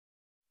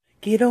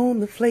Get on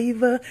the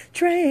flavor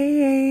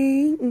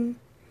train.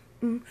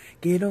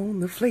 Get on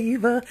the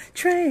flavor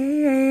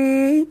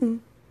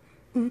train.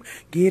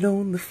 Get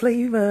on the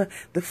flavor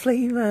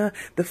train.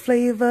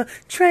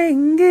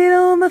 Get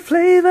on the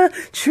flavor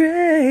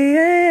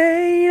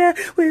train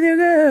with your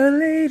girl,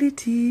 Lady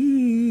T.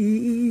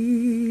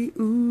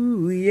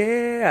 Ooh,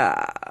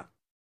 yeah.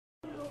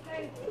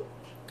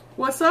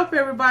 What's up,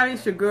 everybody?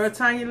 It's your girl,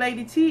 Tonya,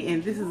 Lady T,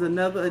 and this is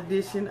another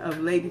edition of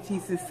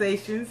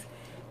LadyTSensations.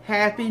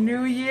 Happy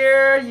New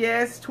Year.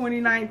 Yes,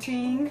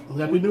 2019.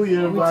 Happy New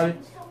Year, everybody.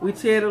 We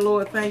tell the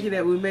Lord thank you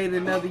that we made it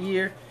another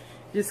year.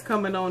 Just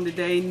coming on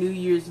today, New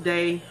Year's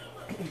Day,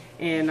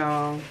 and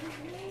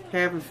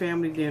having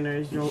family dinner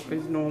is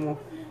normal.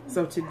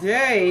 So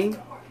today,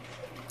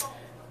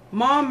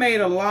 Mom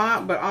made a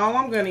lot, but all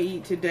I'm going to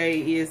eat today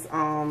is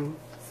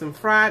some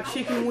fried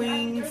chicken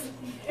wings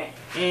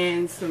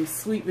and some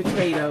sweet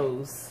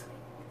potatoes.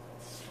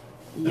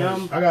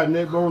 Yum. I got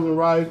neck bones and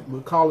rice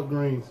with collard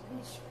greens.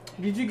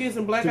 Did you get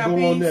some black eyed to go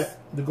peas? on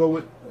that, to go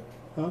with,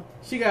 huh?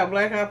 She got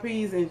black eyed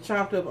peas and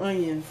chopped up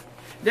onions.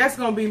 That's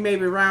gonna be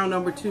maybe round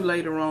number 2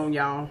 later on,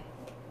 y'all.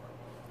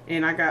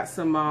 And I got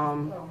some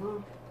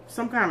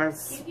kind of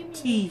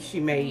tea she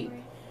made,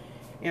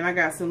 and I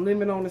got some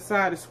lemon on the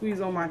side to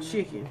squeeze on my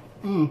chicken.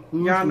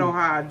 Y'all know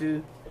how I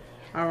do.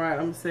 All right,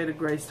 I'm gonna say the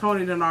grace.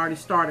 Tony done already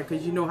started,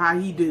 because you know how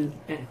he do.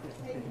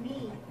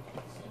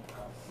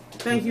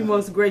 Thank you,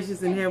 most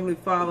gracious and heavenly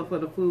Father, for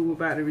the food we're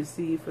about to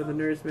receive for the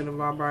nourishment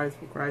of our bodies,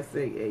 for Christ's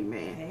sake.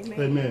 Amen. Amen.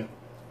 Amen.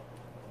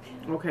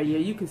 Okay, yeah,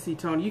 you can see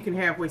Tony. You can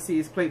halfway see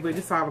his plate, but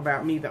it's all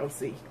about me, though.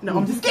 See? No,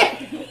 I'm just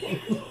kidding.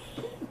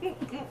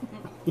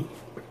 You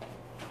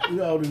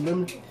got all the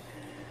lemon?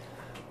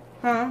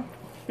 Huh?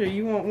 Here,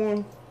 you want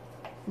one?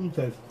 Let me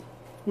taste.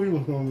 What do you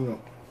want from me?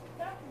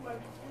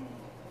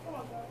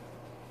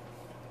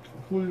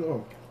 Sweet.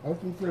 Oh, I was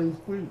saying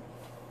sweet.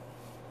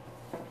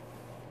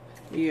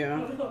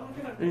 Yeah.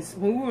 And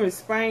when we were in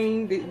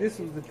Spain, this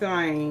was the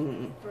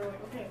thing.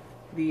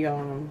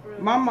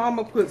 My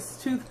mama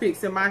puts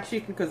toothpicks in my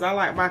chicken because I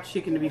like my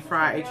chicken to be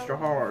fried extra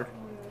hard.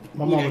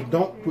 My mama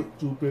don't put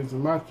toothpicks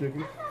in my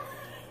chicken.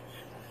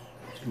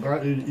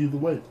 I eat it either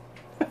way.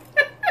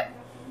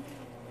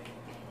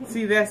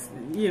 See, that's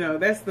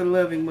the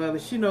loving mother.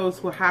 She knows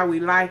how we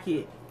like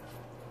it.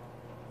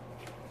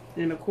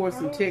 And of course,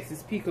 some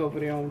Texas peak over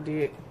there on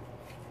deck.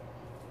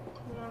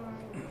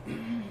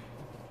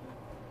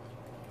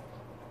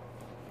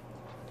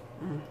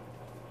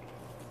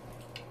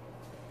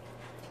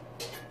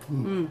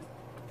 Something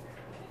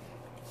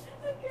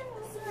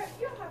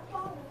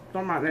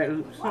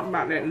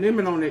about that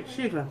lemon on that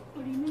chicken.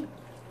 What do you mean?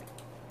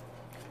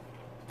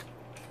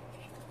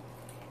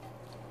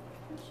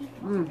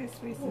 It's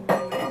sweet and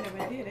lemon. I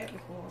never did that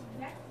before.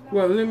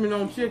 Well, lemon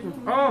on chicken.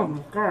 Oh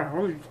my God,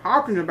 what are you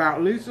talking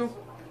about, Lisa?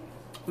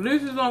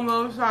 Lisa's on the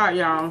other side,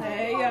 y'all.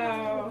 Hey,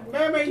 y'all.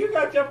 Baby, you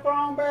got your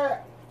phone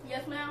back?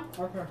 Yes, ma'am.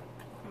 Okay.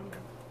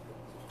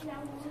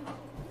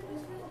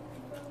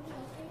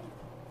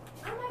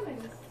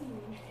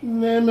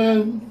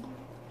 Lemon.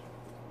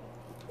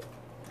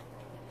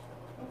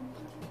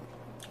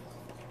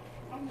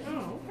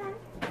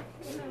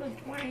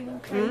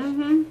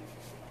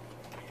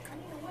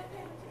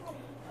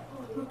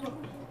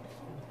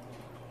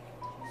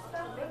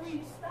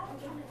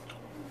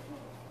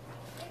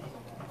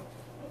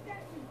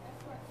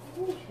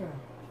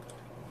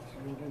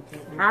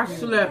 I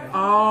slept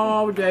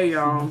all day,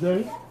 y'all.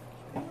 This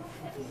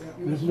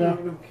now?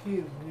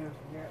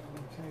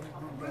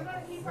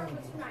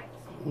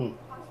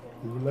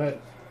 Relax.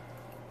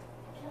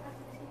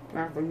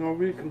 After no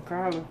week and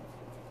collar.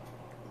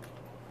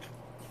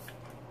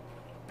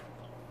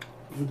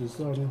 You just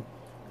saw them.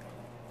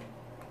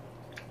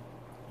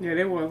 Yeah,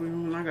 they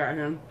wasn't when I got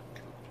him.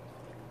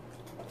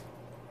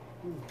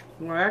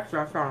 Well, actually,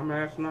 I saw him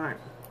last night.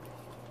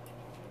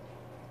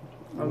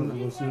 I went to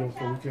go see them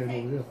before we came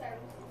over here.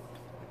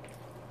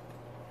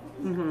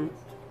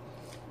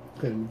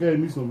 Okay, we gave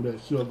me some of that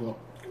sugar.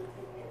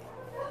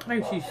 I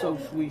think she's so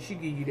sweet. She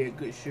give you that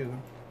good sugar.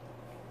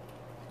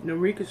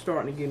 Narika's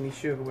starting to give me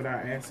sugar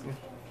without asking.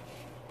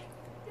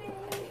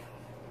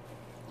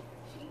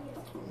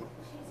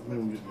 We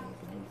don't get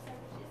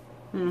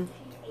none.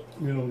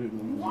 We don't get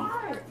none.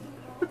 Why?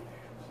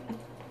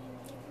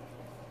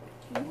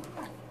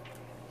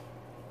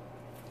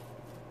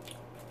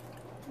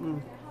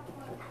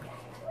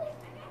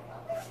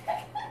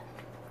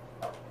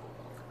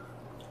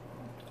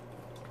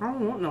 I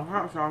don't want no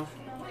hot sauce.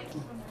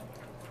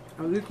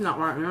 At least not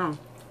right now.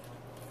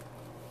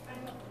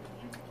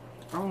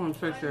 I want to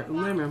taste that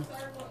lemon.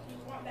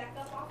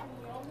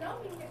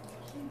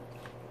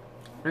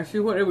 And see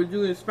what they would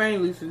do in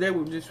Spain, Lisa, they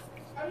would just,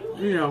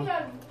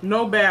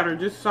 no batter,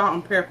 just salt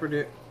and peppered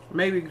it.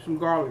 Maybe some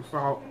garlic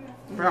salt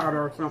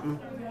powder or something.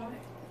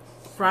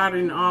 Fried it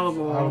in olive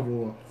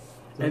oil.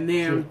 And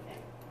then,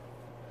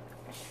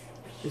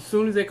 as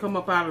soon as they come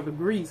up out of the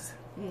grease,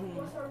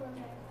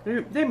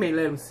 they may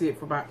let them sit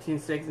for about 10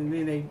 seconds, and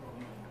then they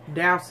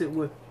douse it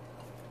with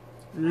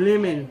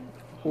lemon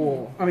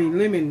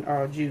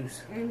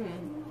juice.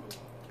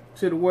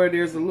 to the where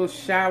there's a little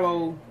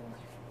shallow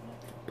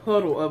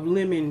puddle of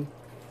lemon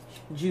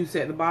juice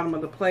at the bottom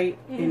of the plate,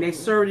 and they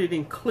served it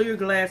in clear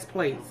glass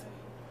plates,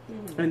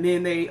 and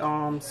then they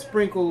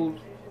sprinkled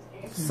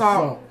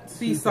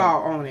sea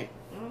salt on it.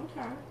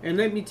 Okay. And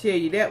let me tell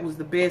you, that was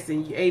the best,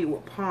 and you ate it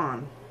with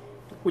pan,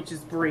 which is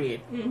bread.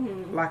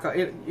 Like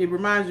it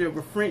reminds you of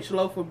a French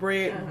loaf of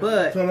bread,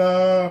 but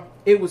Ta-da!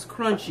 it was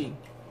crunchy.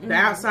 The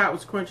outside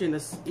was crunchy and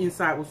the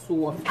inside was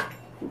soft.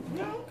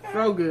 Okay.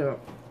 So good.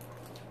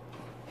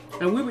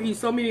 And we would eat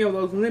so many of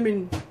those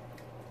lemon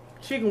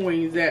chicken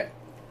wings that,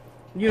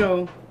 you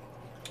know,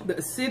 the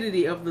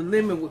acidity of the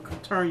lemon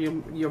would turn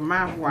your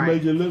mouth It white.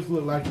 made your lips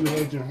look like you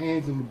had your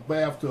hands in the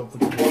bathtub for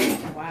 2 days.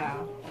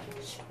 Wow.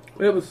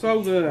 It was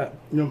so good.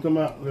 You know what I'm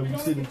talking about? If you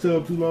sit in the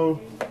tub too long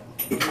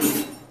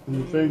and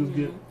your fingers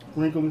get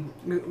wrinkly,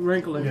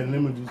 Wrinkly. yeah,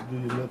 lemon juice do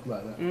your lips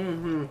like that.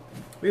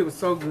 It was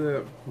so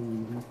good.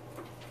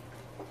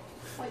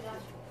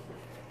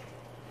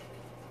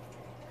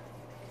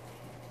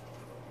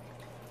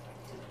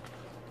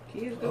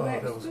 Kids go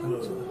back that to was school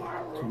good.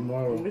 tomorrow.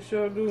 Tomorrow. They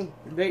sure do.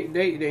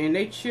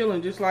 They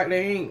chilling just like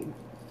they ain't,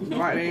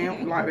 like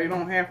they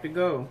don't have to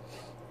go.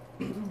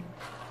 Did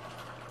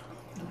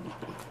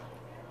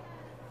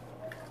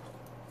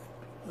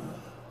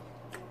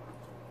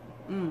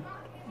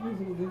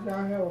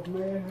y'all have a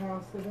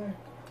madhouse today?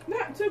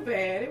 Not too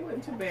bad. It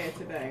wasn't too bad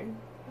today.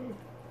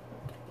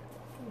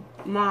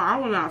 Ma, I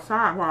went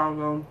outside a while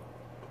ago,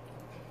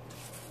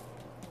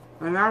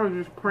 and I was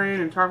just praying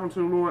and talking to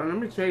the Lord. And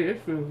let me tell you,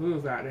 it feels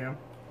good out there.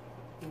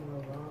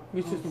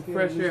 It's just some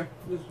fresh air.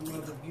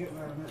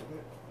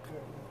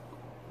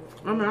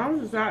 I mean, I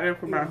was just out there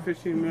for about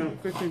 15 minutes,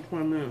 15,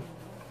 20 minutes.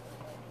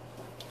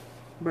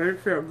 But it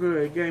felt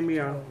good. It gave me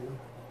a...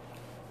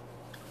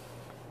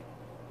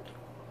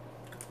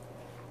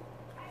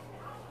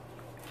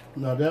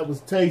 Now that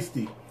was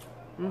tasty.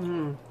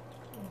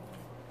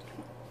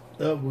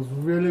 That was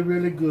really,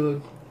 really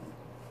good.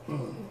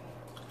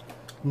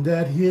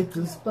 That hit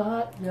the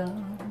spot,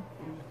 y'all.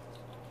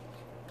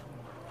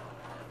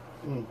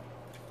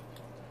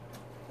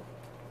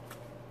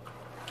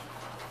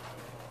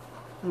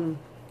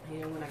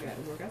 Yeah, when I got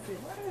to work, I said,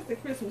 why is the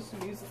Christmas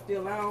music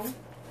still on?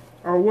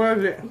 Or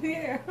was it?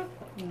 Yeah.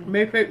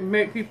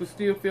 Make people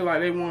still feel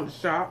like they want to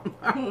shop.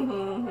 That's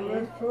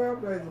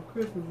 12 days of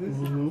Christmas. This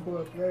is the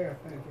 12th day, I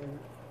think. Isn't it?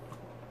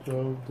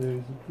 12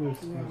 days of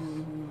Christmas.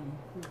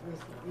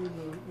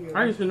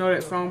 I used to know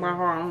that song by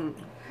heart.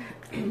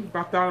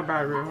 I thought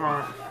about it real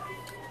hard.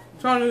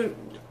 Tonya,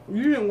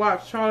 you didn't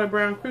watch Charlie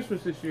Brown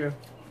Christmas this year.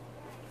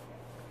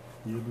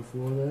 Year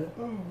before that.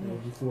 Year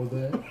before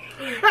that.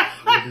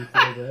 Year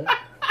before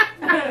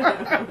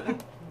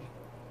that.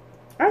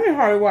 I didn't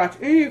hardly watch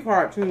any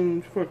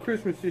cartoons for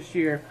Christmas this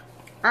year.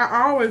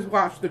 I always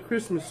watch The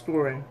Christmas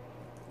Story.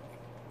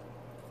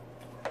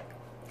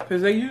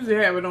 Because they usually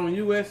have it on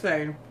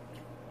USA.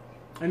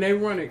 And they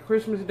run it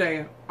Christmas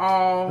Day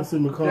all I see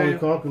Macaulay day.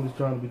 Culkin is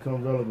trying to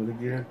become relevant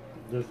again.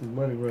 Just his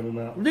money running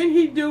out. Didn't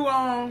he do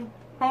Home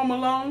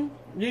Alone?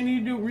 Didn't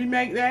he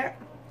remake that?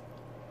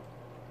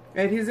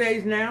 At his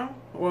age now?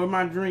 Or am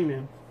I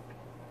dreaming?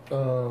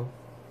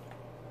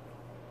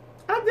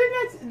 I think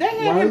they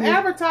had him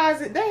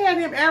advertising. They had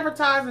him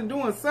advertising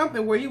doing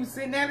something where he was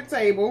sitting at a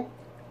table.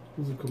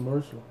 It was a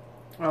commercial.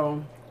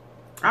 Oh,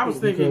 I was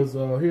thinking.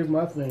 Because here's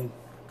my thing.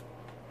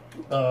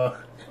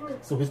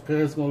 So his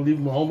parents gonna leave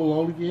him home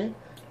alone again?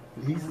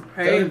 He's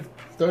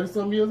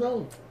 30-something years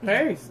old.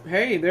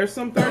 Hey, there's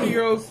some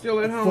 30-year-olds still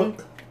at home.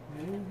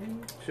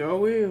 Sure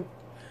will.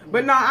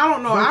 But no, I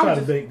don't know. Don't I try was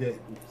to bake that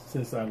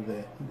sense out of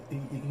that.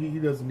 He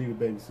doesn't need a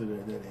babysitter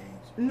at that age.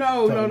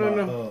 No.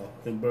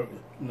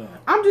 No.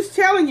 I'm just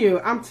telling you.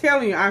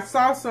 I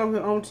saw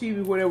something on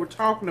TV where they were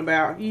talking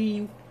about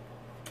he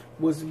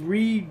was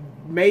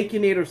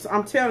remaking it, or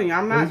I'm telling you,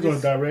 I'm not. He's going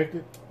to direct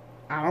it.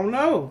 I don't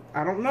know.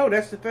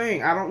 That's the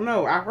thing. I don't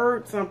know. I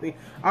heard something.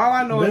 All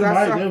I know is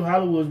I saw.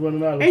 Hollywood's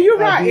running out of and you're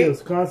right.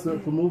 ideas,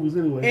 concept for movies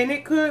anyway. And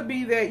it could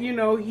be that he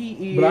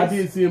is. But I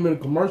did see him in a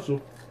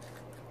commercial.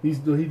 He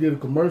did a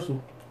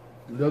commercial.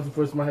 That was the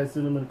first time I had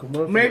seen him in a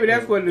commercial. Maybe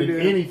that's what it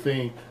is.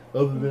 Anything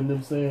other than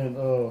them saying, It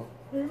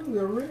was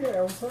a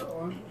real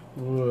one.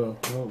 well,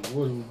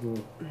 what he was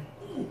doing.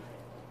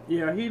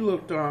 Yeah, he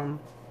looked.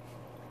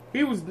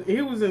 He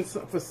was in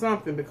for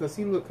something because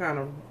he looked kind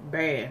of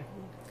bad.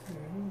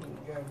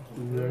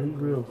 Yeah, he's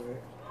real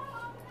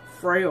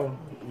Frail.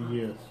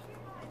 Yes.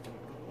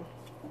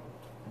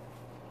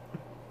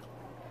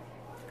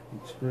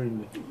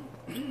 Extremely.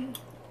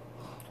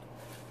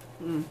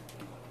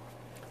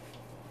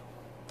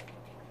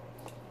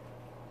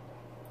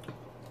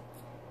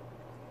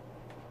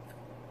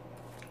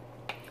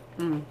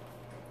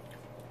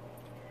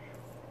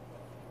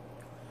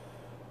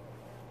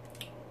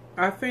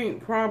 I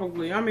think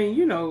probably. I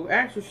mean,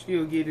 actors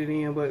still get it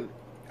in, but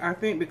I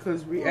think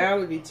because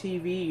reality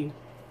TV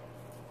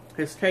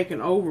has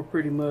taken over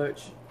pretty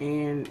much,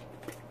 and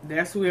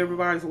that's who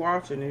everybody's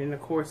watching, and of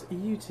course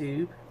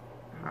YouTube.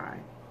 Hi.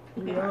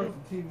 Reality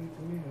TV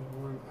to me has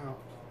run out.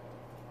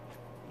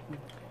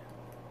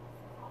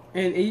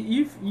 And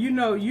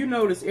you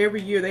notice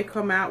every year they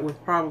come out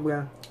with probably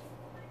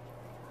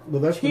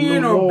But that's 10 the new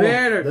or norm.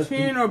 better, That's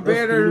 10 the, or that's the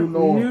better new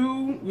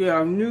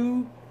norm.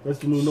 new. That's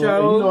the new norm.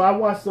 shows. And, you know, I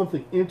watched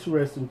something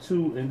interesting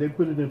too, and they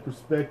put it in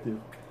perspective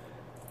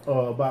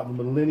about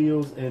the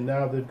millennials, and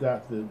now they've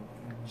got the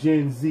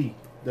Gen Z.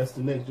 That's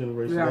the next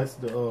generation. Yeah. That's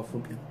the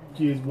from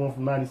kids born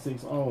from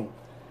 '96 on.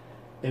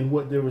 And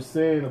what they were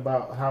saying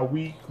about how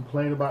we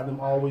complain about them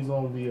always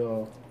on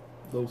the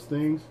those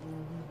things.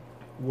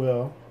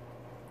 Well,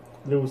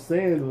 they were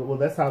saying, well,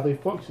 that's how they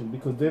function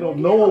because they don't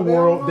know a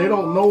world. They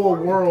don't know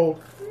a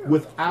world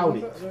without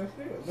it.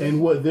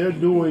 And what they're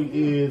doing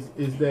is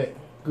that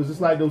because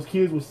it's like those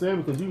kids were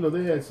saying, because you know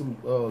they had some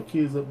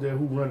kids up there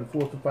who run the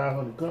 400 to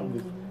 500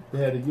 companies. They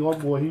had a young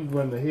boy, he was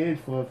running a hedge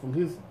fund from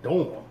his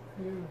dorm,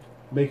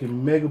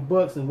 making mega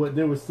bucks. And what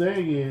they were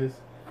saying is,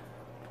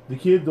 the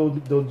kids,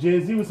 those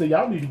Gen Z would say,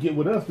 y'all need to get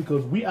with us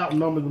because we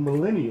outnumber the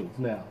millennials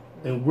now,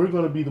 and we're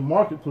going to be the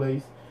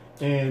marketplace,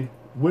 and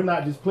we're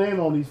not just playing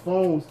on these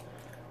phones.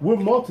 We're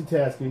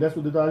multitasking. That's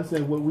what the doctor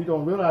said. What we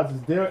don't realize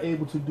is they're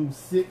able to do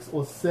 6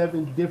 or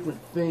 7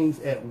 different things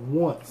at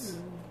once.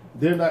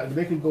 They're not.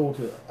 They can go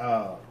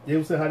to. They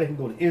would say how they can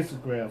go to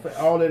Instagram,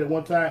 all that at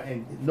one time,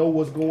 and know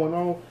what's going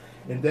on.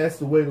 And that's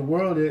the way the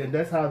world is, and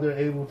that's how they're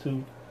able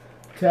to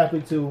tap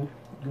into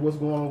what's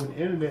going on with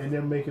the internet, and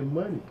they're making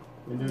money,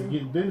 and they're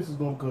getting businesses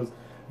going because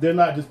they're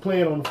not just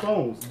playing on the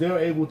phones. They're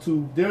able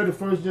to. They're the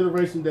first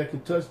generation that can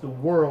touch the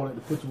world at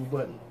the push of a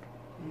button.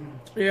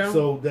 Yeah.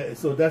 So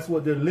that's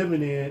what they're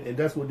living in, and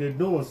that's what they're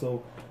doing.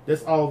 So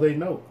that's all they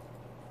know,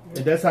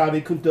 and that's how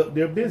they conduct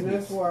their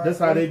business. That's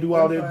how they do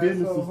all their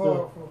business and so stuff.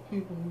 hard for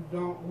people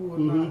who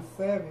are not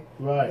savvy.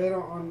 Right. They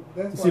don't.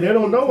 That's See, why they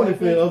don't know can't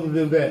anything tap other into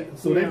than that.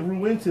 So they Yeah.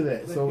 grew into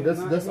that. They So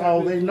cannot that's tap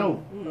all they into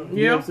know. it. You know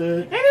Yeah. what I'm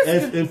saying? And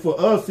it's- And for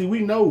us, see, we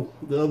know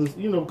the others,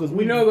 you know, because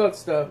We know that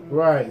stuff.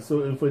 Right.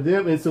 So and for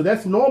them, and so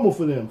that's normal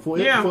for them. For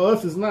Yeah. for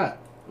us, it's not.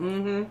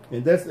 Mm-hmm.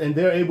 And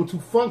they're able to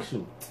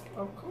function.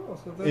 Of course.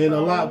 'Cause that's And a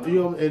all lot, they you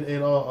know,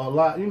 and a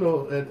lot, you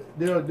know, and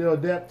they'll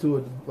adapt to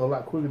it a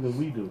lot quicker than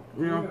we do.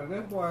 Yeah.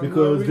 That's why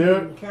Because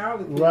they're-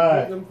 college right.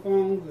 get them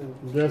phones and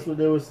That's what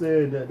they were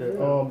saying that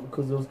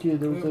because those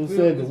kids they were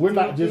saying that we're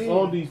not just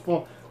on these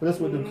phones. But that's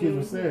what the kids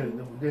were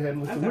saying. They had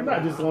we're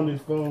not just on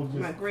these phones.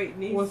 My Just great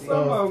niece. well, said-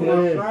 some of them yeah.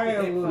 were trying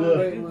a little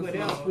Yeah. bit with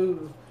some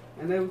students,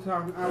 and they were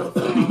talking. I was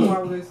saying, why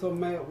were they so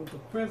mad with the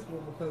principal?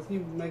 Because he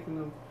was making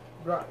them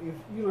drop. If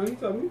you know, he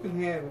told me you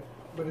can have it,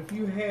 but if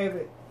you have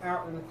it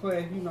out in the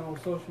class, you know, on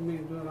social media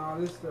doing all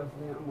this stuff,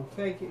 then I'm gonna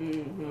take it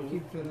and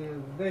keep it to the end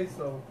of the day.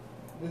 So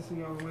this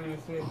young man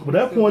said. But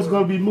that point's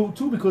going to be moved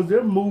too because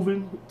they're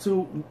moving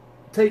to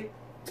take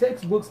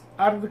textbooks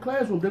out of the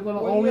classroom. They're going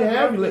to only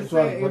have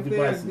electronic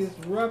devices.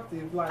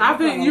 Disruptive, like I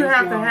think you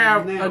have to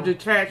have now. a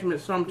detachment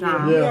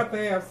sometime. You Yeah. have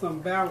to have some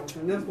balance,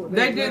 and that's what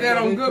They did that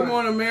on they Good try-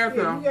 Morning Yeah, America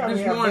you gotta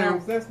this have morning.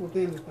 balance. That's with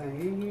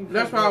anything. You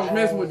That's why I was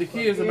messing with the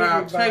kids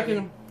about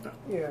taking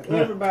Yeah,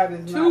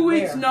 everybody's 2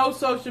 weeks there. no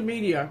social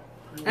media,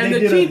 and They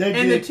the did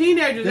the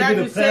teenagers They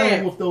actually did a panel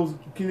said with those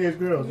teenage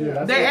girls.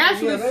 Yeah, they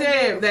actually they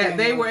said did that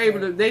they things were like able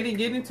that. to. They didn't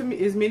get into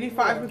as many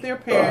fights with their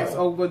parents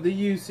over the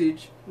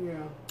usage. Yeah.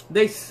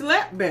 They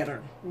slept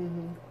better,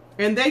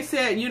 and they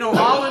said, you know,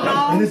 all in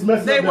all, and it's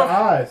messing they up their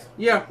eyes.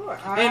 yeah,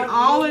 and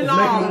all in It's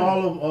making them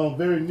all, all of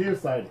very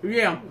nearsighted.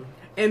 yeah,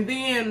 and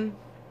then.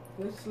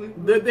 They sleep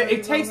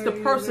It takes the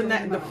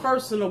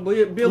personal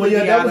ability Well,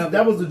 yeah, out of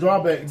that it. was the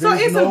drawback. So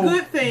it's a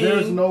good thing.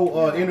 There's no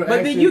interaction.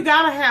 But then you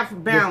gotta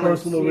have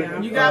balance.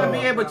 personal, You gotta be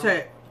able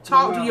to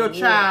talk to your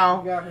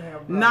child,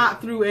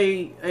 not through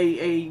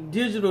a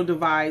digital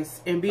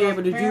device, and be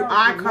able to do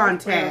eye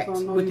contact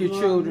with your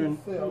children.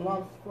 A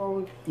lot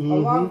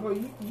of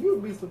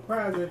you'd be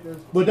surprised at this.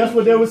 But that's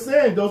what they were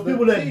saying. Those The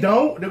people that teacher-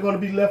 don't, they're going to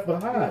be left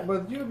behind.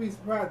 But you'd be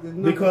surprised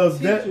at Because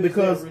that- teachers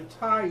because- that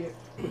retired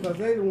because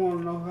they didn't want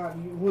to know how to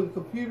use when the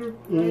computer.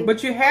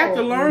 But you have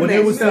to learn But that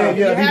they were stuff. saying,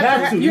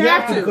 yeah, you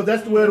have to, because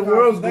that's the way the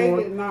world's They did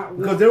going. not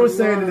Because want they were to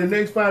saying in the learn.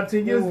 next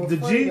 5-10 years, They were the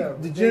afraid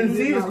of it. Gen They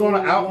Z did is not going to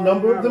want to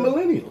outnumber learn the how to-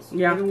 millennials.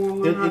 Yeah. They didn't want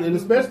to learn how to And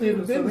use especially in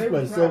the computers, business so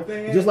place. they So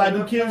retired. just like the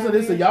They kids had said,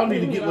 they said, y'all need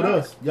to enough get with time.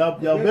 us. Y'all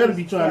They better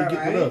be was trying to like, get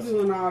with I ain't us.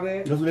 doing all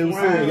that. That's what they were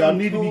saying. Y'all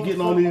need to be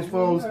getting on these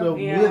phone stuff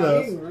with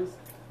us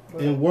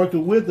and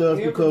working with us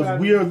because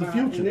we are the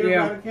future.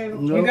 Yeah.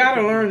 No. You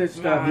gotta learn this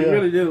stuff. You Yeah.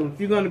 really do.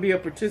 If you're going to be a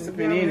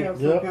participant in it. Have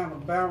Yep. some kind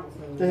of balance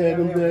in it. They had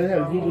them. You gotta They have had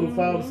a some group of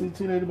balance. 5 to 6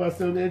 teenagers about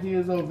 7 to 8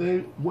 years old.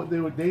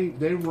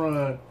 They run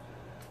a.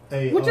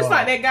 Well, just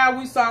like that guy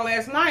we saw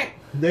last night.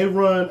 They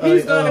run.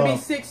 He's going to be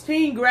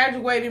 16,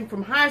 graduating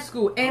from high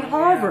school and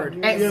Harvard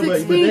at Yeah, but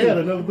 16. they had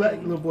another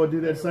black little boy do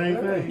that same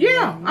thing.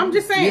 Yeah, I'm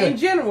just saying Yeah. in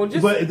general.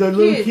 Just But the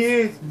little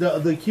kids.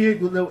 the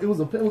kid, it was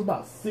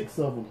about 6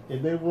 of them,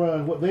 and they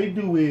run. What they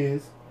do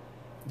is,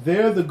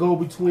 they're the go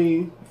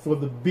between for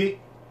the big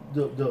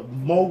the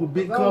mogul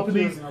big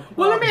companies.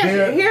 Well, let me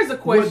ask you. Here's a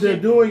question. What they're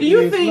doing do you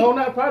is think? no,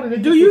 not probably.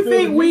 Do you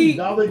think we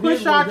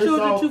push our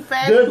children too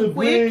fast, too quick? There's the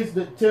bridge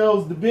that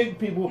tells the big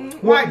people.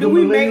 Why do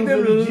we make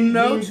them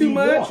know too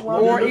much,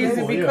 or is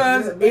it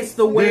because it's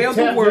the way of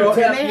the world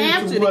and they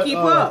have to keep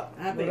up?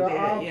 I think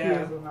that, yeah.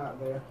 Kids are not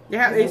there.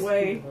 Yeah, it's,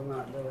 way. They're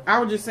not there. I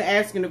was just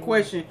asking the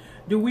question: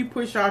 do we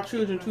push our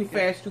children too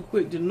fast, too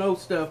quick to know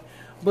stuff?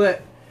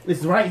 But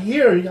it's right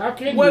here. I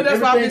can't. Well,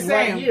 that's what I'm just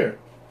right saying. Here.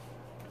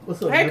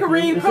 What's up? Hey,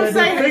 Kareem, come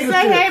say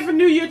Happy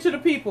New Year to the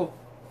people.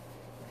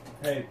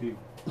 Hey, people.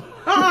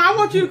 I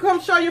want you to come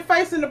show your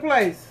face in the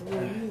place.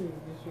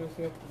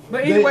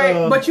 But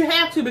anyway, but you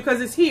have to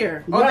because it's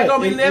here, or they're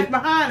gonna be left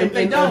behind if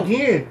they don't.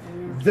 Again,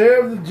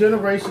 they're the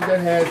generation that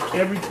has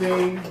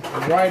everything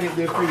right at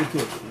their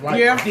fingertips.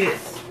 Like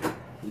this.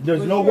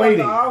 There's no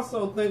waiting. I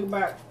also think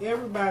about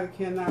everybody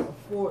cannot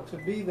afford to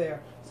be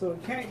there. So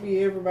it can't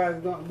be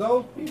everybody's going.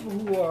 Those people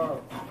who are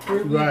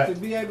privileged to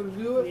be able to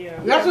do it.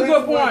 Yeah. That's a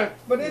good point.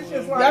 But it's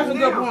just like that's a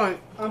now, good point.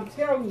 I'm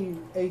telling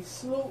you, a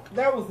slew.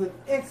 That was an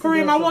exodus.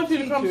 Kareem, I want of you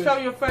to come teachers show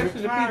your face to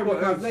the people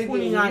because in they didn't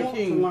want to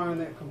 2019. learn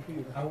that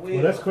computer.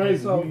 Well, that's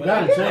crazy. So, you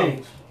gotta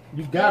change.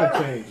 You gotta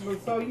change.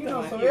 But so you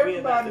know, so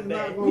everybody's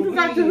not going to. You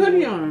got your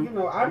hoodie on. You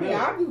know, I mean,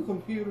 I do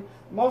computer.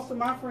 Most of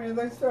my friends,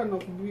 they still know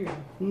computer.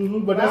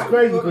 But that's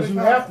crazy because you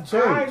have to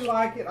change. I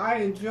like it, I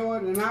enjoy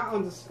it, and I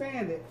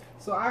understand it,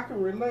 so I can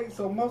relate.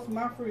 So most of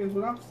my friends,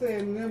 when I'm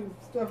saying them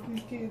stuff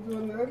these kids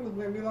doing, they look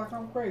at me like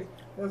I'm crazy.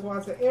 That's why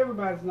I say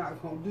everybody's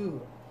not gonna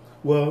do it.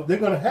 Well, they're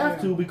gonna have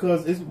to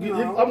because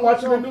I'm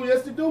watching the news.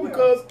 Yes, they do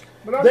because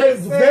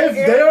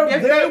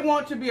if they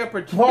want to be a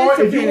participant,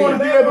 if you want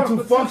to be able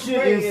to function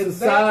in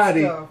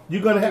society,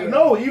 you're gonna have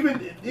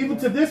even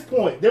to this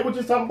point. They were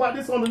just talking about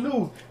this on the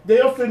news.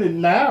 They're finna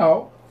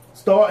now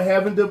start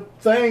having the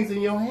things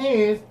in your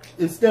hands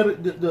instead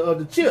of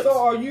the chips. So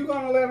are you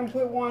gonna let them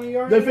put one in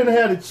your hand? They're finna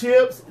have the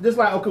chips. Just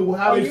like okay, well,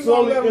 how are they you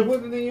slowly gonna let them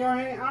put it in your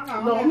hand?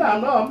 No,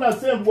 I'm not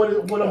saying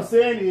what I'm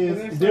saying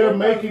is they're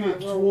making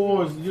it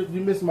towards. You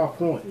missed my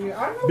point. Yeah,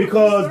 I know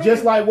because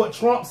just like what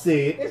Trump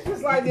said, it's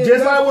just like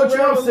what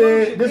Trump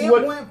said. This is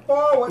what went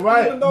forward,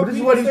 right. But this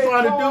is what he's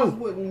trying to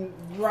do.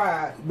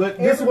 Right. But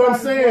this is what I'm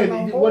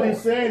saying. What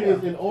he's saying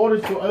is, in order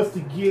for us to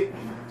get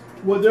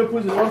what they're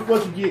pushing, in order for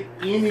us to get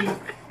any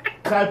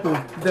type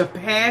of the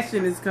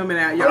passion is coming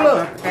out, y'all.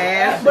 The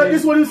passion. But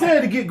this is what he's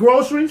saying to get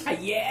groceries.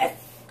 Yes.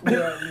 I'm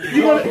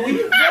telling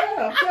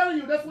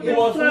you, that's what they're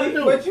trying to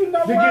do. But you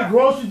know to get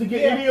groceries, to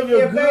get any of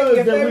your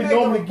goods that we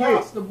normally get.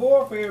 Across the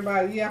board for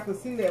everybody, you have to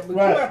see that. But you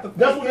have to pay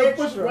that's what they're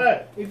extra. pushing.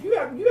 Right.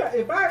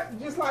 If I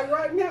just like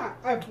right now,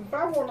 if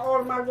I want to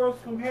order my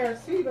groceries from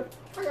Harris Teeter,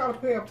 I gotta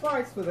pay a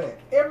price for that.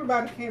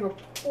 Everybody can't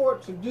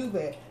afford to do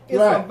that.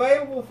 It's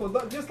available for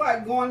just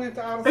like going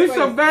into outer space. It's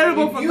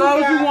available for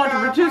those who want to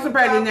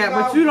participate in that,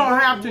 but you don't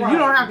have to. You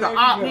don't have to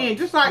opt in.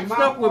 Just like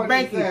stuff with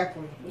banking.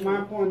 Exactly.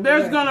 My point.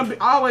 There's gonna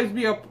always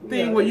be a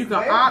thing where you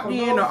can opt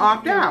in or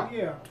opt out.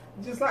 Yeah.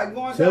 Just like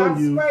going to outer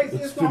space,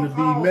 it's going to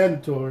be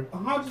mandatory.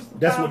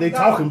 That's what they're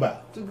talking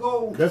about. To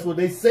go. That's what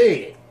they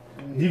said.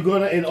 You're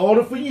gonna, in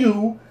order for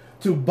you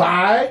to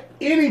buy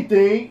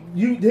anything,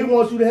 they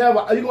want you to have.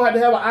 You're gonna have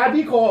to have an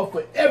ID card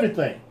for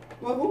everything.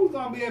 Well, who's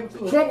gonna be able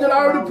to? Trump did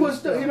already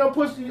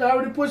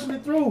already pushing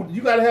it through.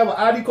 You got to have an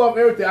ID card for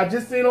everything. I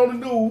just seen on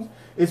the news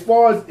as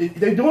far as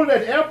they're doing it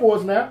at the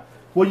airports now.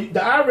 Well,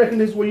 the eye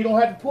recognition is where you don't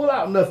have to pull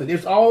out nothing.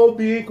 It's all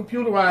being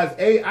computerized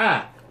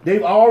AI.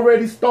 They've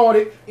already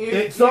started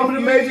at some of the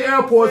major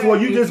airports where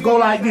you just go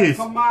like this.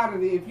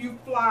 Commodity. If you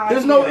fly,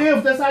 there's no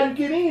ifs. That's how you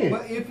get in.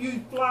 But if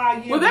you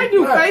fly, well, they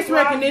do face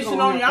recognition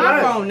on your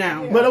iPhone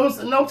now. But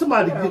I'm talking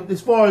about as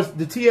far as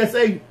the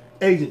TSA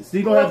agents.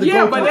 You don't have to go.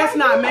 Yeah, but that's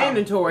not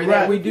mandatory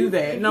that we do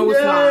that. No,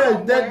 it's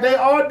not. They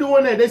are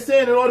doing that. They're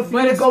saying in order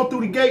for you to go through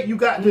the gate, you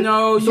got to.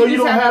 No, so you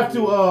don't have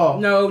to.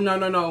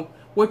 No.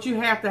 What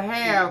you have to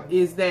have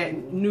is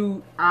that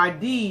new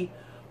ID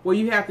where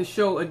you have to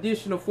show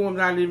additional forms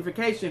of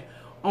identification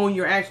on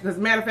your action. As a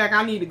matter of fact,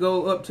 I need to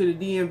go up to the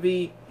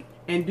DMV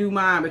and do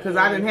mine because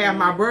I didn't have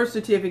my birth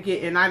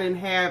certificate and I didn't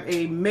have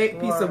a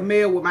piece of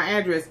mail with my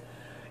address.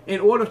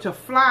 In order to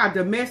fly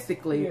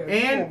domestically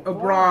and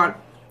abroad,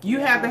 you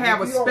have to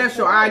have a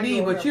special ID,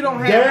 but you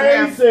don't have to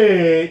have...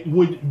 They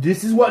said,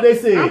 this is what they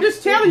said. I'm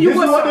just telling you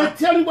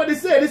what they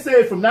said. They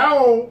said from now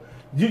on,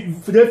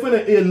 they're going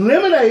to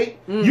eliminate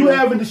you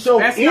having to show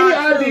any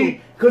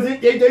ID because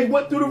they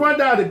went through the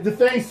rundown. The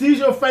thing sees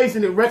your face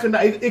and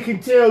it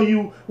can tell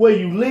you where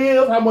you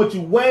live, how much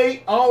you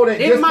weigh, all that.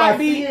 Just by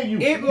seeing you.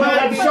 You don't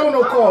have to show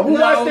no card. Who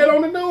watched that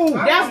on the news?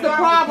 That's the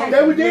problem.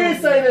 They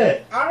did say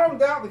that. I don't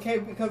doubt the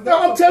case because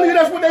I'm telling you,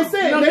 that's what they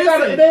said.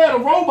 They had a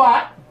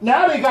robot.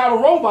 Now they got a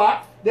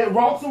robot that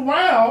walks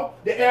around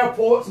the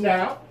airports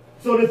now.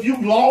 So that if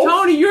you lost,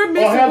 Tony, you're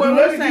missing what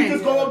I'm saying. You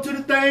just go up to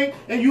the thing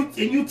and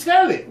you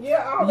tell it.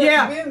 Yeah,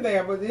 I've been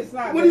there, but it's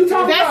not. What are you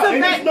talking about?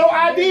 There's no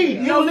ID.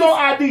 No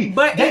ID.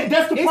 But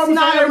that's the it's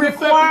not a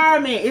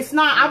requirement. It's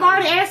not. I've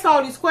already asked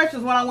all these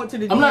questions when I went to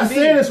the DMV. I'm not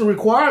saying it's a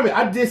requirement.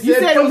 I just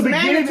said from the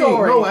beginning.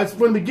 No,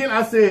 from the beginning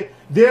I said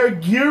they're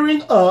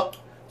gearing up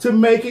to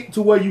make it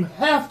to where you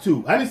have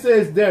to. I didn't say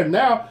it's there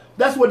now.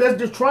 That's what they're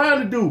just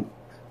trying to do.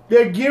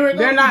 They're gearing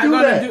They're up not to do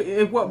going that. to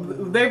do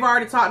what they've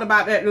already talked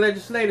about that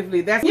legislatively.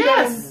 That's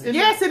Yes.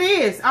 yes, it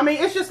is. I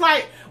mean, it's just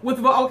like with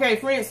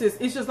for instance,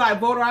 it's just like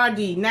voter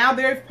ID. Now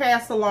they've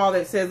passed a law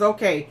that says,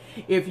 okay,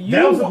 if you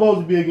That was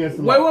supposed to be against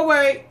the law.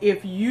 wait,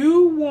 if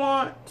you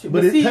want to,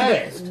 But it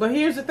passed. But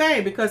here's the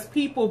thing, because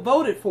people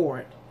voted for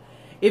it.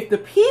 If the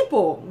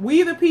people,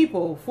 we the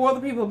people, for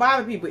the people,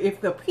 by the people, if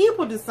the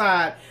people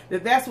decide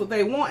that that's what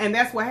they want, and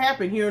that's what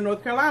happened here in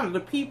North Carolina, the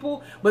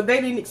people, but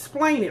they didn't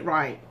explain it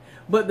right.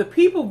 But the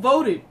people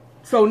voted.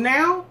 So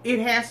now it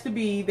has to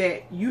be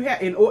that you have,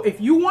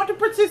 if you want to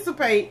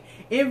participate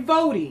in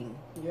voting,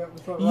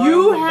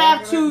 you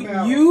have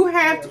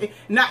to.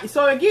 Not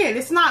so again.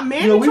 It's not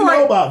mandatory. We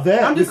know about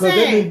that. I'm just because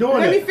saying. they've been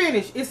doing Let it. me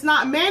finish. It's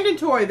not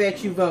mandatory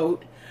that you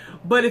vote,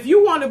 but if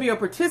you want to be a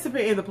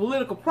participant in the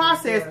political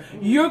process,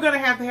 you're going to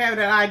have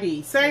that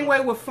ID. Same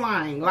way with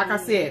flying. Like I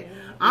said,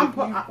 I'm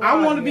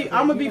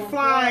gonna be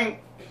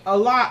flying a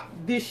lot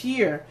this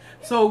year.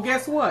 So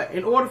guess what?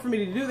 In order for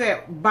me to do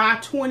that by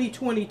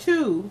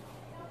 2022.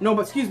 No,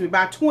 but excuse me,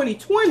 by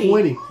 2020,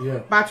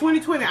 by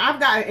 2020, I've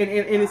got, and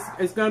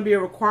it's going to be a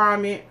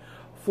requirement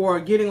for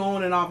getting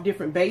on and off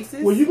different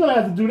bases. Well, you're going to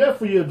have to do that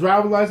for your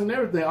driver's license and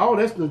everything. All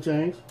that's going to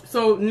change.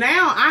 So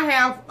now I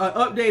have an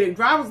updated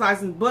driver's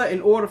license, but in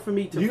order for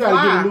me to you fly,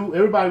 got to get a new.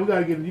 Everybody, you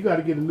got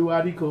to get a new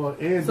ID card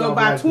and so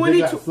by 20, they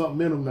got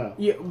something in them now.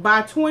 Yeah,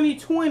 by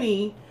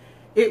 2020,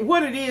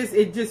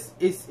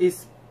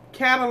 it's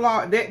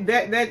catalog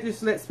that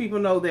just lets people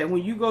know that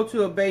when you go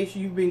to a base,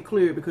 you've been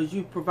cleared because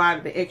you've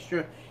provided the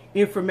extra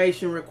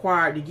information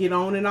required to get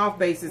on and off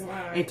bases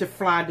and to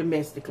fly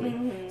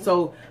domestically.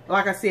 So,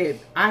 like I said,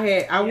 I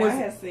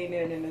had seen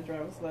that in the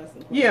driver's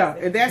license.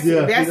 Yeah,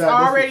 that's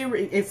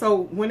already. And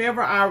so,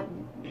 whenever I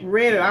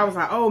read it, I was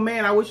like, oh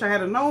man, I wish I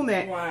had known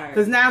that,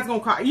 because now it's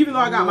gonna cost. Even though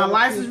I got my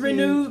license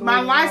renewed,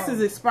 my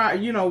license expired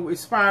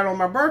on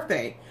my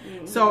birthday.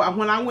 So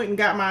when I went and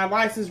got my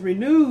license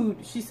renewed,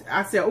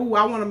 I said, oh,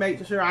 I want to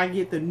make sure I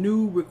get the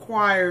new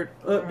required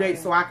update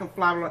so I can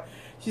fly.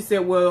 She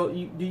said, well,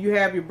 do you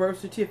have your birth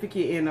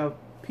certificate in a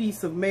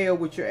piece of mail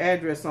with your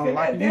address on,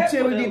 like a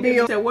utility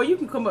bill? She said, well, you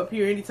can come up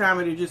here anytime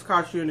and it just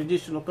costs you an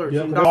additional $13.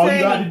 Yep, all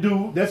you got to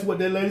do, that's what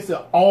that lady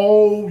said,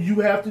 all you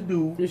have to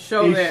do is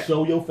show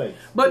your face.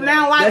 But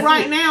now, like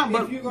right now,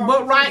 if you're going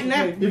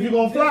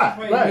to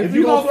fly, right. If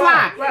you're going to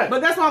fly. Right.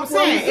 But that's what I'm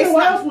saying.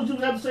 What else would you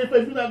have to say if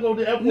you're not going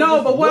to the airport?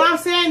 No, but what I'm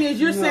saying is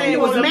you're saying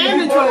it was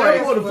mandatory.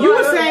 You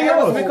were saying it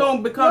was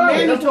going to become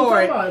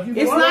mandatory.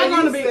 It's not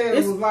going to be,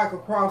 it's like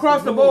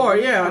across the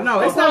board. Yeah, no,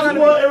 it's not going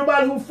to be.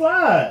 Everybody who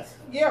flies.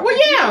 Yeah, well,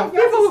 yeah,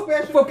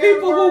 for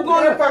people who are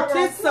going to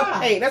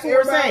participate. That's what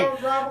we're saying.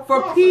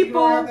 For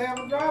people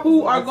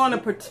who are going to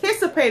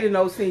participate in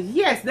those things,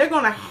 yes, they're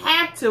going to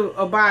have to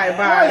abide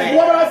by that.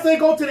 What do I say?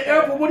 Go to the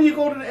airport. What do you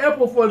go to the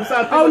airport for?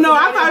 Oh no,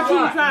 I thought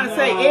you were trying to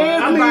say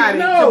everybody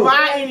to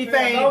buy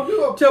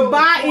anything. To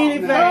buy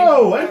anything.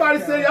 No, anybody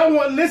say y'all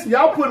want to listen?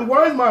 Y'all putting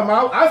words in my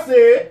mouth. I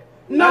said.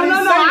 No.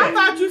 I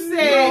thought you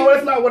said. No,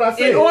 that's not what I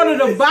said. In order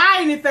to buy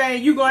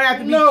anything, you're gonna have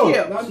to be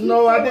chipped.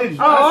 No, I didn't.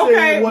 Oh,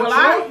 okay. What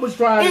Trump was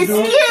trying to do.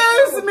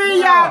 Excuse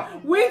me, y'all.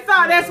 We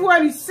thought that's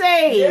what he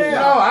said. Yeah.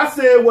 No, I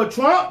said what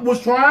Trump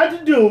was trying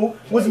to do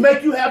was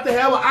make you have to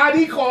have an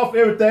ID card for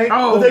everything.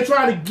 Oh. But they're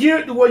trying to gear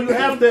it to where you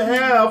have to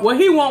have. Well,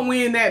 he won't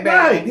win that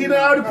battle. Right. He done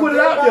already put it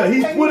out there.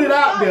 He's put it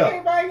out there.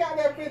 Everybody got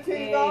that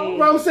 $15.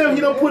 What I'm saying,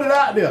 he don't put it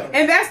out there.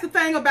 And that's the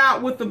thing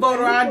about with the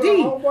voter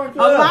ID. A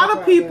lot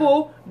of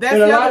people. And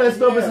a lot of that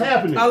stuff is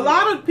happening. A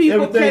lot of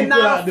people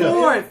cannot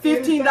afford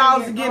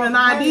 $15 to get an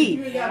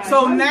ID.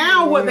 So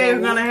now what they're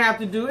going to have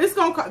to do,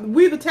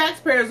 we the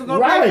taxpayers are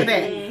going to pay for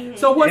that.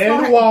 So what's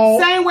going to happen?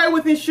 Same way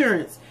with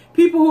insurance.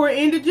 People who are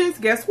indigents,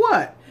 guess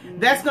what?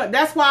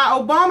 That's why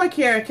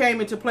Obamacare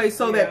came into place,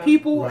 so that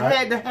people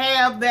had to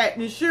have that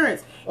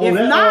insurance. If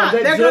not,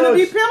 they're going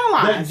to be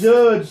penalized. That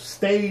judge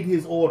stayed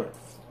his order.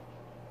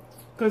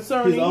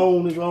 Concerning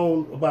his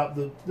own about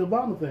the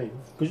Obama thing,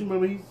 because you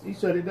remember he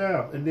shut it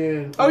down, and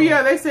then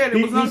they said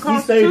it was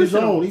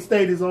unconstitutional. He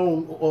stayed his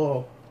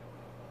own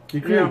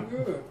decree. Yeah.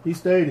 He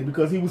stayed it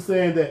because he was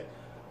saying that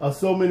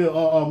so many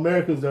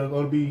Americans are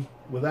going to be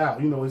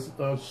without. It's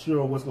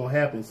unsure what's going to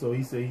happen. So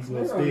he said he's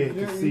going to stay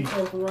to see.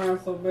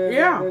 Around so bad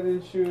that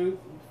insurance.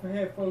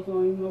 Half folks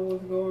don't even know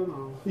what's going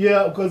on.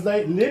 Yeah, because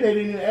they didn't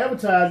even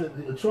advertise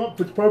it. Trump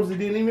purposely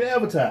didn't even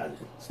advertise it.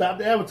 Stop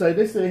the advertising.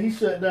 They said he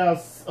shut down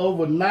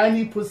over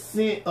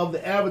 90% of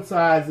the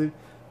advertising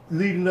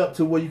leading up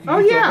to where you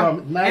can get your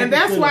apartment. And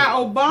that's why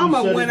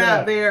Obama went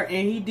out there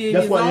and he did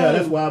his own. Yeah,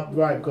 that's why,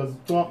 right, because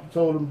Trump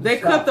told him they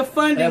cut the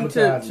funding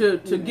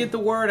to get the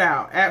word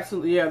out.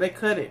 Absolutely, yeah, they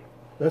cut it.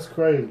 That's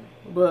crazy.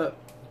 But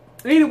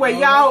Anyway,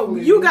 y'all,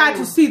 you got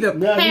to see the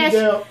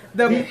passion,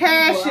 the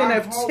passion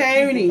of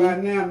Tony.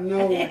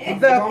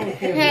 The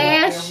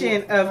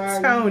passion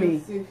of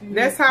Tony.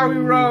 That's how we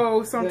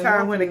roll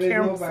sometimes when the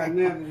camera's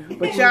on.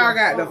 But y'all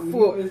got the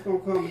full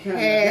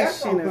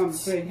passion of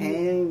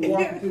Tony.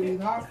 Walking to these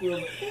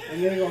hospitals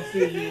and they're going to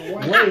send you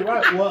away.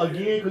 Right. Well,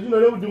 again, because you know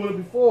they were doing it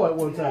before at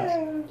one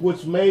time,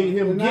 which made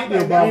him get the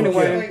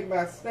Obamacare. State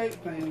by state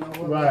thing.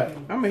 Right.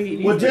 I'm gonna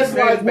eat well, just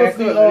like with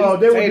the,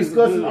 they were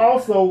discussing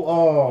also,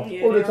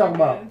 what were they talking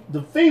about?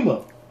 The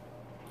FEMA.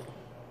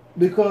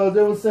 Because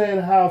they were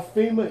saying how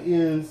FEMA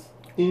is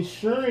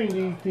insuring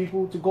these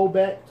people to go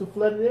back to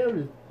flooded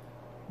areas.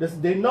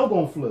 They know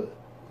going to flood.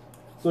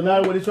 So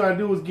now what they're trying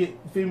to do is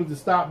get FEMA to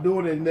stop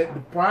doing it and let the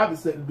private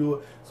sector do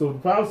it. So if the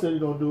private sector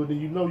don't do it, then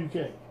you know you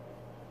can't.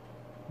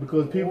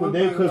 Because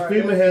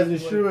FEMA has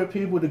insured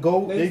people to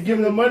go. They're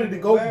giving them money to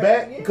go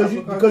back because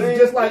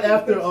just like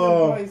after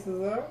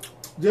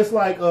just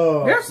like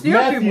there's still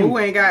Matthew, people who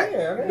ain't got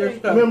their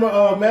stuff.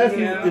 Remember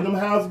Matthew in them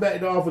houses back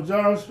there off of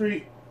John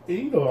Street.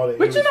 You know all that.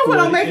 But you know what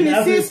don't make any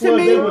sense to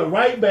me? They went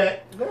right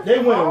back. They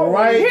went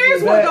right.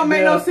 Here's what don't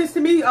make no sense to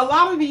me. A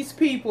lot of these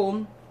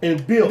people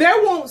and built.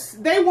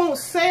 They won't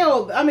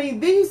sell. I mean,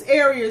 these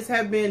areas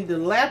have been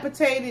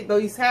dilapidated.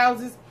 These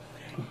houses,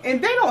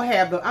 and they don't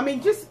have the. I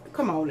mean, just.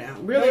 Come on now,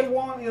 really? They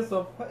want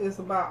it's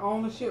about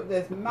ownership.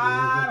 That's mine.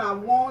 I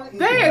want it.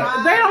 They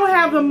don't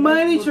have the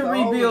money to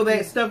rebuild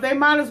that stuff. They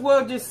might as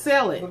well just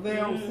sell it. But they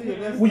don't see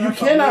it. Well, you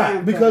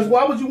cannot because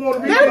why would you want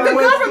to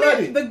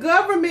rebuild the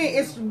government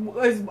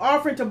is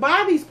offering to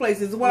buy these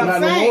places. Is what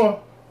I'm saying.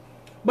 No,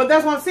 but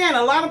that's what I'm saying.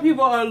 A lot of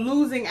people are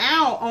losing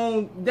out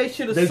on. They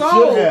should have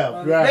sold.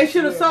 They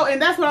should have sold,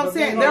 and that's what I'm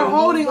saying. They're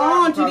holding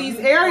on to these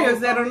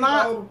areas that are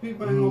not.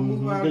 People ain't gonna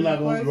move out. They're not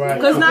going to.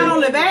 Because not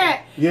only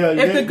that,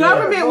 if the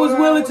government was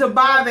willing to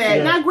buy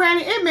that, now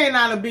granted, it may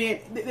not have been.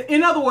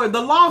 In other words,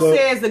 the law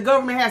says the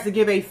government has to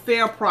give a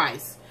fair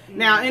price.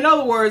 Now, in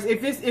other words,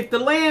 if the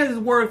land is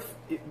worth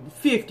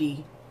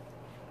 50.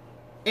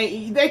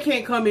 And they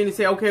can't come in and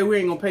say, okay, we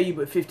ain't gonna pay you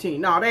but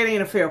 15. No, that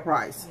ain't a fair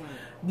price.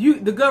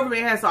 The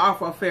government has to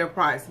offer a fair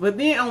price. But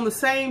then on the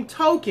same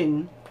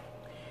token,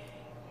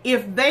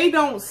 if they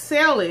don't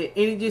sell it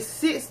and it just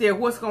sits there,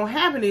 what's going to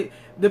happen is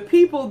the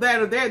people that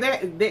are there,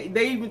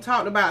 they even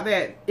talked about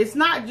that. It's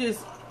not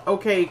just,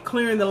 okay,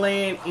 clearing the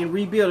land and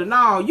rebuilding.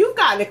 No, you've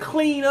got to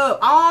clean up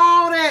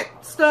all that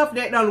stuff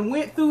that done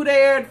went through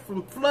there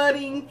from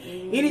flooding,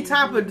 any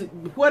type of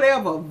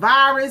whatever,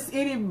 virus,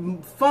 any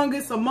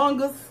fungus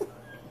among us.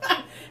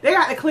 They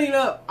got to clean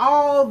up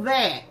all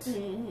that.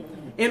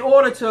 In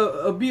order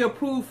to be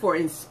approved for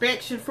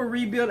inspection for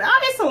rebuilding.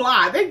 It's a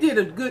lot. They did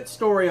a good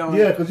story on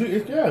it. Because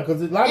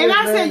a lot of and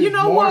I said, you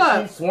know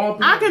what?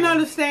 Swampy. I can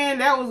understand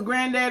that was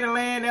granddaddy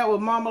land, that was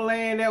mama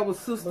land, that was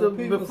sister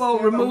before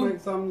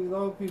removed. Some of these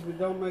old people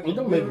don't make it.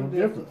 Don't make no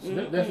difference.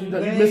 You're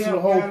missing the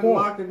whole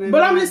point.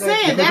 But I'm just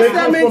saying, that's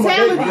their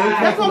mentality.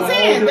 That's what I'm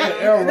saying.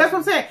 That's what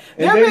I'm saying.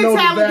 Their mentality. They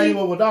know the value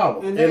of a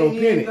dollar and a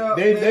penny.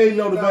 They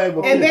know the value of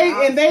a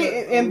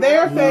penny. And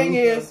their thing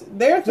is,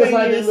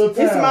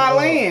 it's my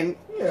land.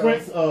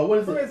 Prince, what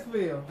is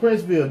it?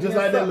 Princeville, just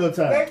like that little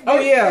town.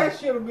 That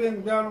should have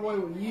been done away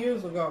with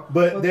years ago.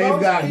 But they've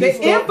got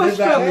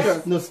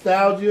infrastructure,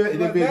 nostalgia,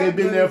 and they've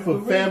been there for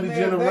family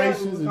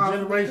generations and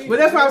generations. But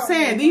that's what I'm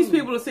saying. These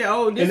people are saying,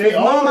 "Oh, this is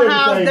mama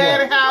house,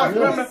 daddy house."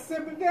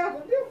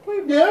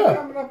 Yeah,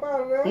 coming up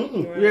out of there.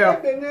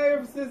 They've been there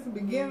ever since the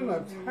beginning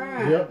of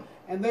time. Yep.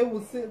 And they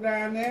would sit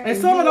down there. And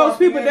some of those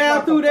people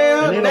down through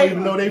there, and they don't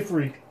even know they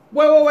free.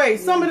 Wait.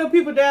 Some of the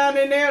people down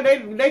in there,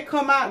 they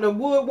come out the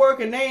woodwork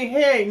and their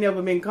hair ain't never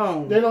been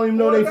combed. They don't even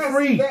know they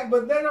free.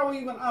 But they don't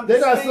even understand. They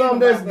got some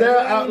that's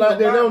there out like that.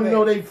 They don't even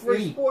know they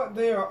free. It's what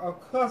they're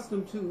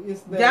accustomed to.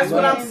 It's that's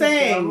what I'm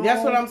saying.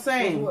 That's what I'm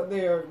saying. It's what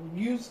they're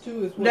used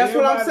to. It's what that's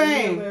what I'm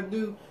saying.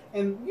 Do.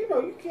 And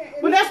you can't.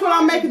 But that's what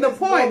I'm making the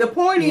point. The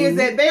point is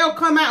that they'll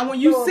come out and when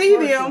you see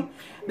them,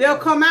 they'll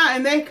come out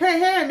and their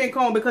hair ain't been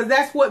combed because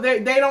that's what they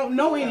don't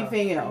know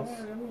anything else.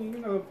 I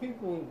mean,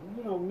 people.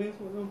 Mess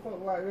with them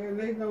folk like that.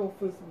 They know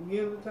for the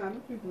beginning of the time, the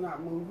people not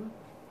moving.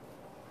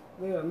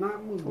 They are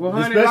not moving. Well,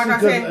 honey, like I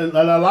said, and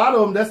a lot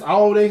of them, that's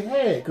all they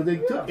had because they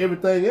took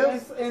everything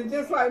else. And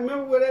just like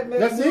remember where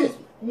that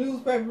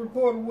newspaper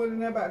reporter went in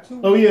there about 2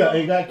 weeks ago? Oh yeah,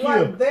 and got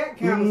killed. Like that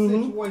kind of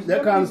situation.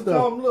 That kind of stuff.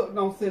 Told them, look,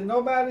 don't send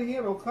nobody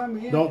here. Don't come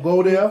here. Don't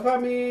go there. You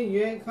come in,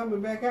 you ain't coming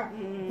back out.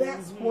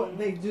 That's what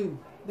they do.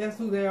 That's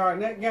who they are.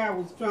 And that guy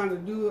was trying to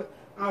do it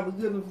out of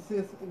the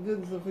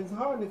goodness of his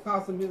heart, and it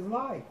cost him his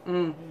life.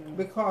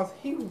 Because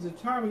he was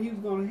determined he was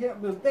going to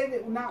help them. They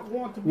did not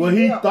want to be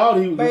he thought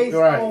he was based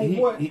on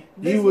what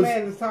this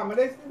man is talking about.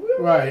 They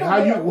said, how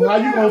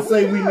you gonna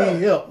say we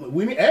need help?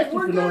 We need ask you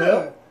for no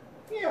help.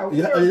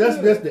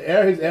 That's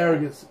his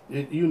arrogance.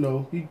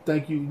 He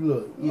think you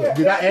look.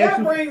 Did I ask that you?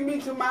 That brings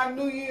me to my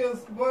New Year's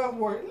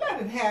buzzword.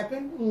 Let it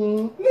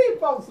happen. Leave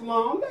folks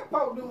alone. Let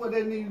folks do what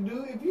they need to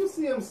do. If you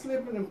see them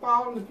slipping and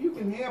falling, if you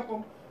can help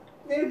them,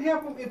 then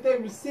help them if they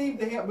receive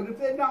the help. But if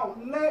they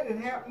don't, let it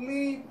happen.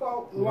 Leave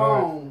folks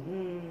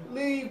alone.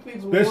 Leave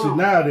people alone. Especially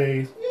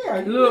nowadays.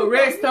 Yeah. Look,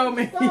 Rex told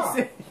me,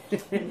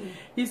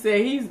 He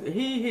said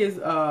he has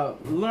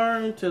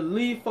learned to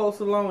leave folks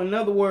alone. In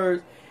other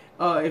words,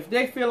 if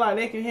they feel like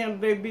they can handle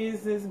their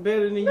business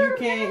better than you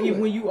can,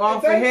 even when you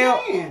offer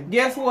help,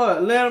 guess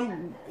what? Let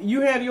them.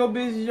 You handle your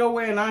business your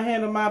way, and I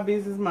handle my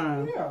business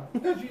mine. Yeah,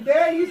 because your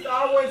dad used to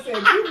always say,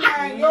 you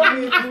mind your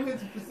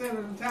business 50%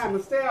 of the time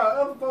and stay out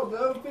other folks the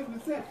other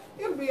 50%,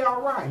 it'll be all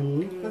right.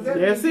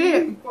 That's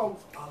it.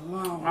 Folks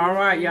alone. All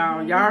right,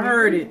 y'all. Y'all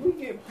heard it. We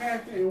get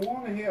passionate and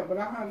want to help, but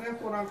that's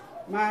what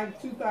my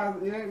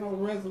 2000, it ain't no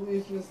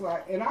resolution. It's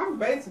like, and I'm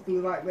basically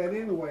like that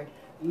anyway.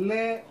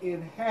 Let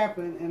it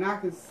happen, and I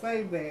can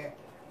say that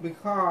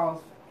because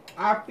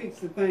I fix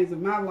the things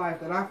in my life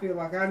that I feel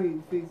like I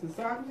need to fix, and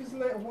so I can just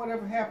let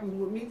whatever happens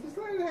with me, just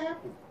let it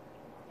happen.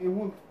 And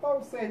when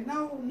folks say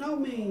no, no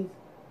means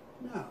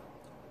no.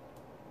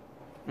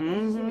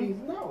 Means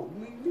no.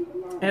 Leave it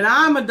alone. And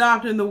I'm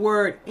adopting the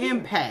word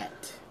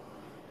impact.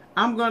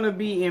 I'm gonna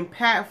be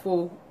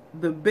impactful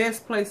the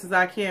best places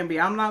I can be.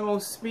 I'm not gonna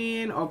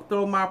spin or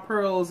throw my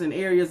pearls in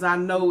areas I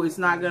know it's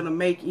not gonna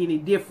make any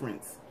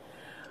difference.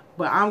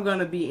 But I'm going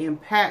to be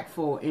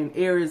impactful in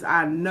areas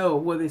I know,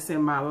 whether it's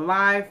in my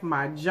life,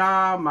 my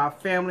job, my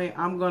family.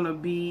 I'm going to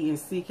be and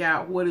seek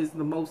out what is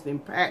the most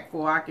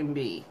impactful I can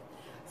be.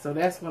 So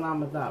that's what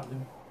I'm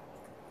adopting.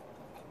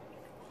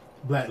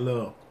 Black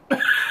love.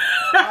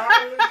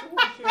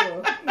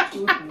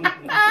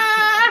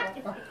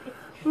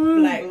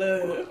 Black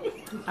love.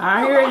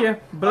 I hear you.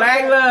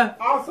 Black love.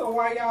 Also,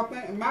 while y'all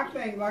think, my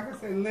thing, like I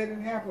said, let it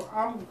happen.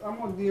 I'm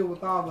going to deal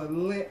with all the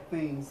let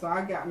things. So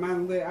I got my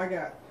let, I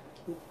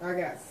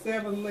got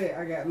 7 let.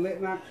 I got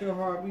let not your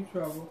heart be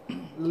troubled.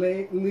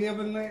 Live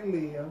and let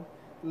live.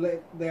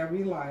 Let there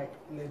be light.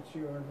 Let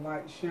your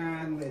light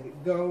shine. Let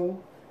it go.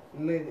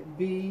 Let it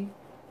be.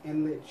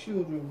 And let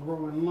children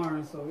grow and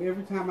learn. So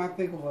every time I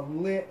think of a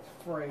let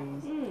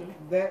phrase,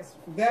 that's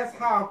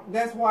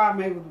why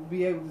I'm able to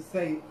be able to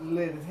say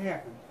let it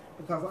happen.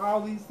 Because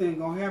all these things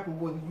gonna happen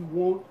whether you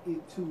want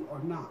it to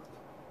or not.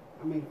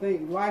 I mean,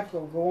 life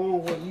gonna go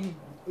on whether you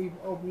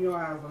open your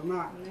eyes or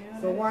not. Yeah,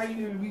 so why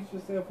you beat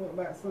yourself up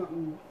about stuff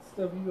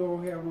you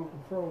don't have no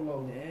control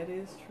over? That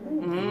is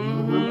true.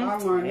 I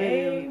learned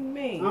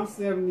Amen. that. I'm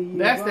 70 years old.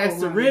 That's that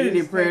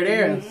serenity prayer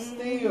there.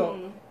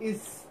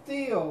 It's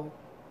still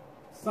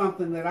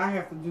something that I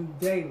have to do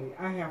daily.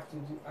 I have to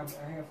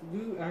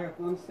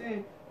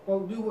understand.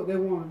 Folks do what they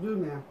want to do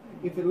now.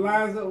 If it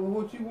lines up with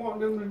what you want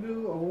them to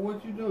do or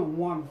what you're doing,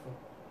 wonderful.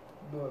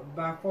 But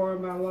by far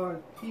and by large,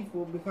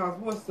 people, because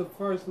what's the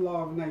first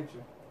law of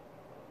nature?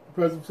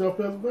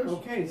 Self-preservation.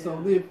 Okay,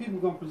 so then people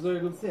are going to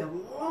preserve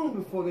themselves long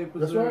before they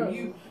preserve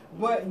you.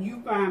 But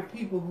you find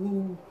people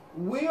who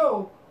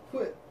will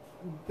put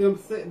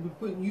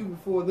you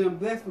before them.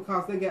 That's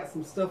because they got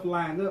some stuff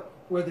lined up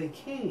where they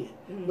can.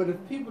 But if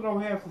people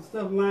don't have some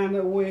stuff lined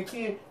up where it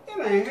can, it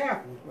ain't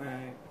happening.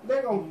 Right.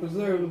 They're going to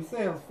preserve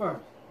themselves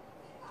first.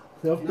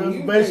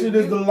 Self-preservation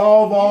is the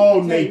law of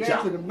all nature. Take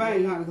that to the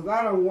bank, honey, because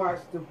I don't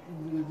watch the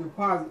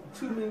deposit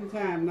too many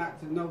times not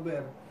to know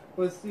better.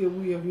 But still,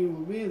 we are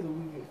human beings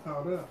and we get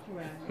caught up.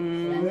 Right. So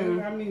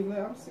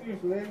I'm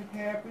serious. Let it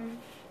happen.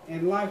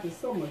 And life is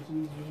so much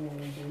easier when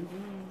we do.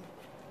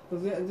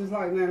 Because just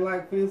like that,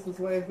 like for instance,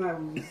 last night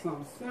was just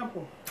something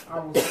simple. I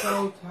was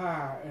so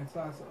tired. And so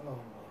I said, oh, Lord.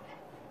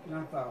 And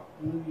I thought,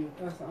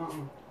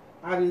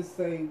 I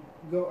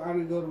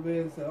didn't go to bed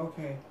and say,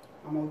 okay,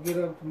 I'm going to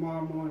get up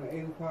tomorrow morning at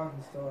 8 o'clock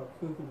and start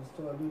cooking and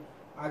start doing.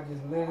 I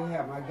just let it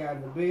happen. I got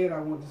in the bed. I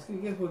went to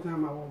sleep. Guess what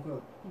time I woke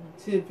up?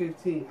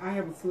 10:15. I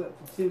haven't slept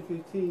for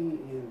 10:15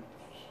 in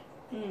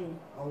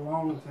a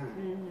long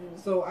time.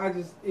 So I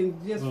just,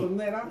 from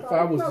that, I thought, if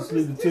I was to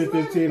sleep at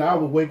 10:15, I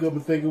would wake up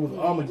and think it was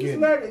Armageddon. Just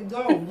let it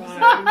go.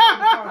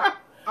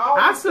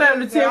 I slept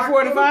at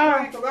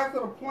 10:45. Because I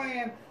could have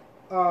planned,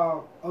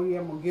 I'm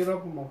going to get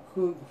up, I'm going to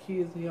cook, the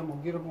kids here, I'm going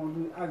to get up, I'm going to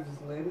do it. I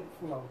just let it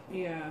flow.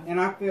 Yeah. And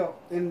I felt,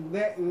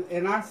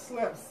 and I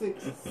slept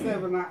 6,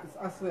 7,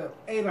 I slept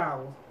 8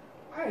 hours.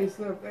 I ain't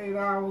slept 8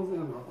 hours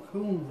in a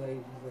coon's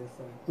age, as they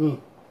say.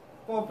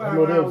 4 or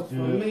 5 hours for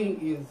me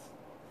is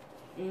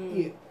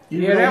it.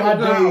 Even though my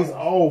days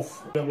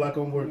off, like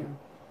I'm working. Yeah.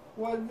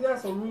 Well,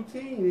 that's a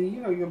routine,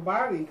 and your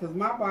body, because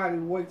my body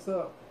wakes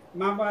up.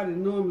 My body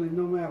normally,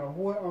 no matter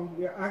what,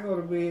 I go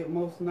to bed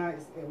most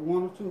nights at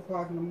 1 or 2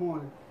 o'clock in the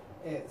morning.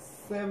 At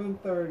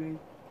 7:30,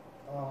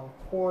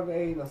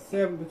 4:08, or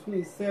 7,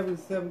 between 7 and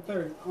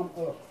 7:30, I'm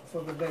up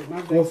for the day.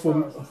 My day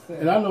starts at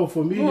 7. And I know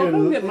for me, I'm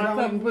gonna get my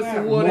cup and put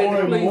some water in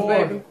it, please,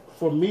 baby.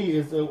 For me,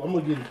 I'm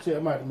gonna get a check. I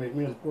might have to make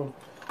me a problem.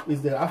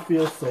 Is that I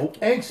feel so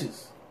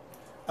anxious,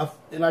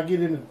 and I get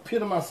in the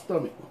pit of my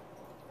stomach.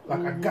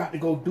 Like I got to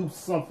go do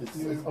something.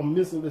 I'm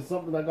missing. There's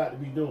something I got to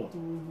be doing.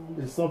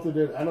 There's something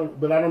that I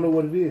don't know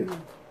what it is.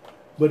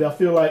 But I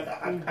feel like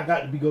I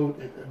got to be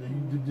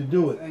to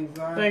do it.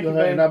 Thank you,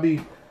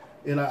 baby.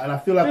 And I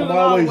feel like I'm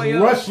always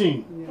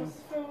rushing.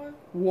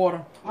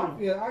 Water. I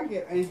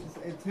get anxious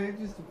at times. It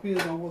just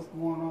depends on what's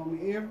going on.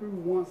 Every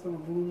once in a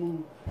blue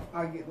moon,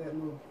 I get that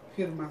little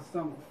pit of my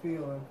stomach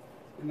feeling,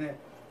 and that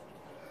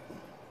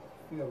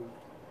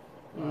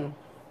feeling.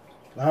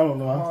 I don't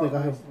know. I think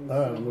I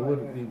don't know what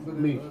it means to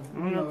me.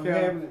 You know, Okay.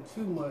 having it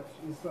too much.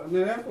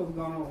 Now that's what's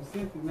going on with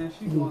Cynthia. Now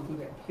she's going through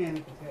that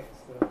panic attack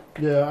stuff.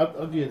 Yeah,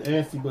 I get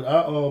antsy, but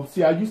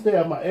I used to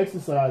have my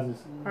exercises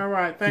All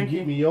right, to thank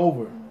get you. me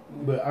over,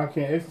 but I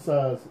can't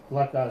exercise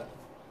like I.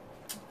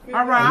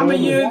 All right, I'm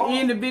normally gonna walk.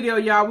 end the video,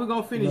 y'all. We're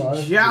gonna finish No,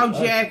 jow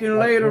jacking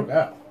later.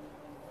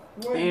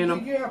 Well,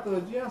 And, you have to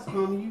adjust,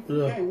 honey.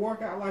 You can't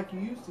work out like you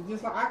used to.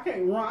 Just like I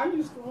can't run. I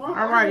used to run. All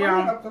right, I ran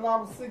y'all. up till I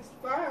was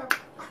 65.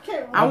 I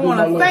can't run. I do want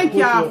my to little thank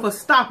y'all push-up. for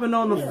stopping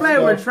on the Yeah.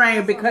 flavor Yeah.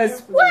 train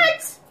because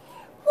what?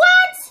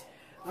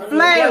 I mean,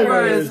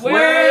 Flavors,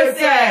 where's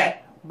that?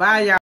 Bye,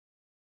 y'all.